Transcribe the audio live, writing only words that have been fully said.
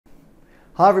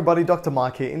Hi everybody, Dr.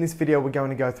 Mike here. In this video we're going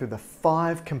to go through the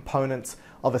 5 components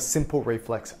of a simple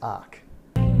reflex arc.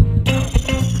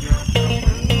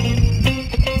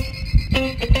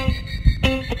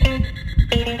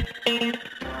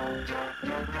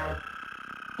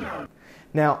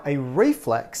 Now, a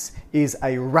reflex is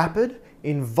a rapid,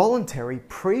 involuntary,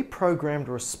 pre-programmed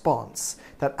response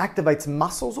that activates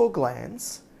muscles or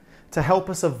glands to help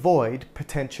us avoid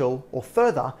potential or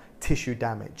further tissue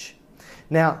damage.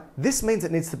 Now, this means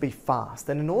it needs to be fast,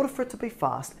 and in order for it to be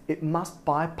fast, it must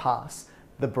bypass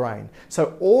the brain.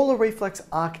 So all a reflex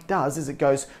arc does is it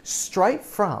goes straight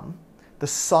from the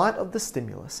site of the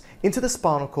stimulus into the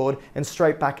spinal cord and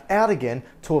straight back out again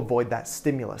to avoid that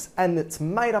stimulus. And it's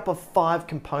made up of 5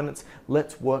 components.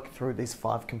 Let's work through these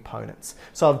 5 components.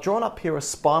 So I've drawn up here a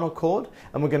spinal cord,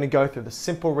 and we're going to go through the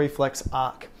simple reflex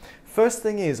arc. First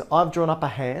thing is I've drawn up a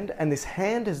hand, and this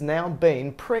hand has now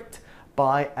been pricked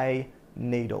by a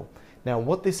needle. Now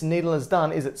what this needle has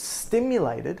done is it's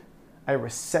stimulated a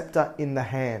receptor in the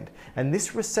hand, and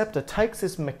this receptor takes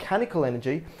this mechanical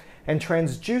energy and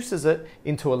transduces it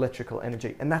into electrical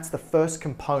energy, and that's the first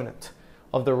component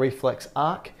of the reflex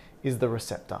arc, is the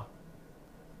receptor.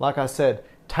 Like I said,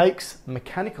 takes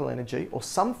mechanical energy or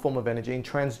some form of energy and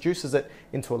transduces it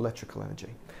into electrical energy.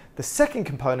 The second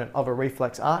component of a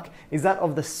reflex arc is that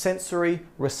of the sensory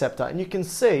receptor, and you can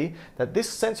see that this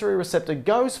sensory receptor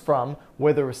goes from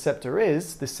where the receptor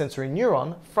is, this sensory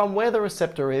neuron, from where the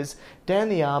receptor is, down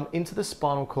the arm into the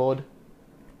spinal cord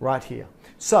right here.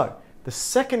 So the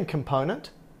second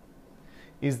component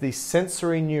is the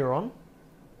sensory neuron,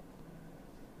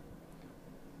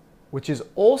 which is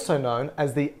also known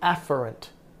as the afferent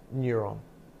neuron.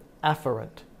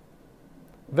 Afferent.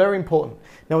 Very important.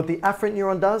 Now what the afferent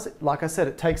neuron does, like I said,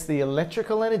 it takes the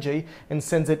electrical energy and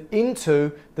sends it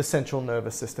into the central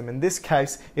nervous system. In this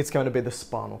case, it's going to be the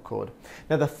spinal cord.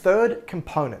 Now the third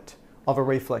component of a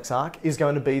reflex arc is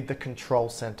going to be the control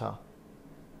center,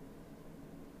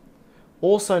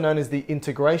 also known as the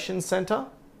integration center.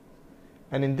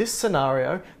 And in this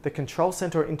scenario, the control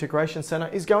center or integration center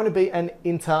is going to be an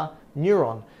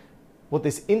interneuron. What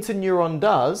this interneuron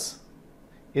does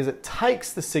is it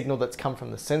takes the signal that's come from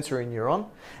the sensory neuron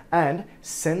and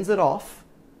sends it off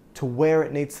to where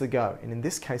it needs to go. And in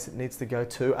this case, it needs to go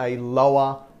to a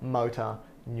lower motor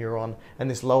neuron.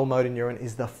 And this lower motor neuron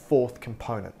is the 4th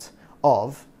component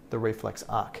of the reflex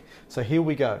arc. So here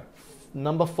we go.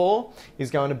 Number 4 is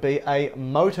going to be a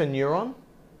motor neuron,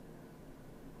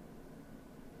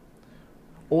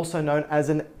 also known as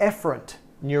an efferent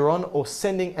neuron, or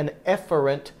sending an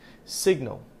efferent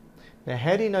signal. Now,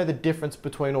 how do you know the difference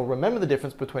between, or remember the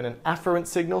difference between, an afferent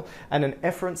signal and an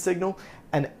efferent signal?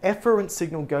 An efferent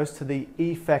signal goes to the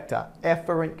effector.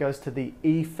 Efferent goes to the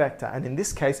effector. And in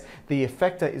this case, the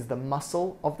effector is the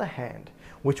muscle of the hand,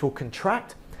 which will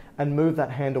contract and move that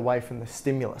hand away from the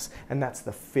stimulus. And that's the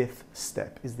 5th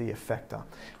step, is the effector.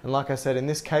 And like I said, in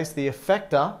this case, the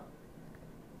effector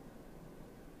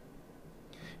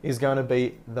is going to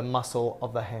be the muscle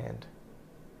of the hand.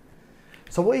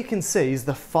 So what you can see is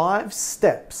the 5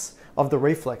 steps of the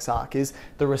reflex arc is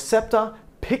the receptor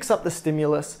picks up the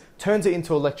stimulus, turns it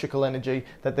into electrical energy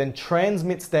that then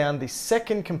transmits down the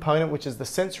second component, which is the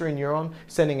sensory neuron,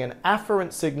 sending an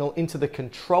afferent signal into the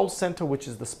control center, which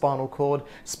is the spinal cord,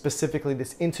 specifically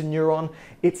this interneuron.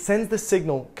 It sends the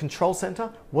signal, control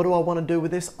center, what do I want to do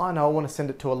with this? I know I want to send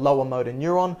it to a lower motor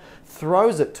neuron,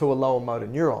 throws it to a lower motor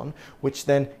neuron, which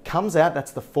then comes out,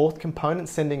 that's the 4th component,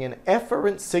 sending an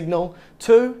efferent signal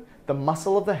to the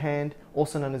muscle of the hand,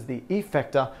 also known as the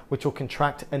effector, which will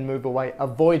contract and move away,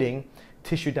 avoiding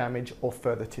tissue damage or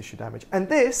further tissue damage. And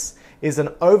this is an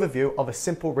overview of a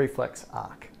simple reflex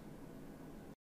arc.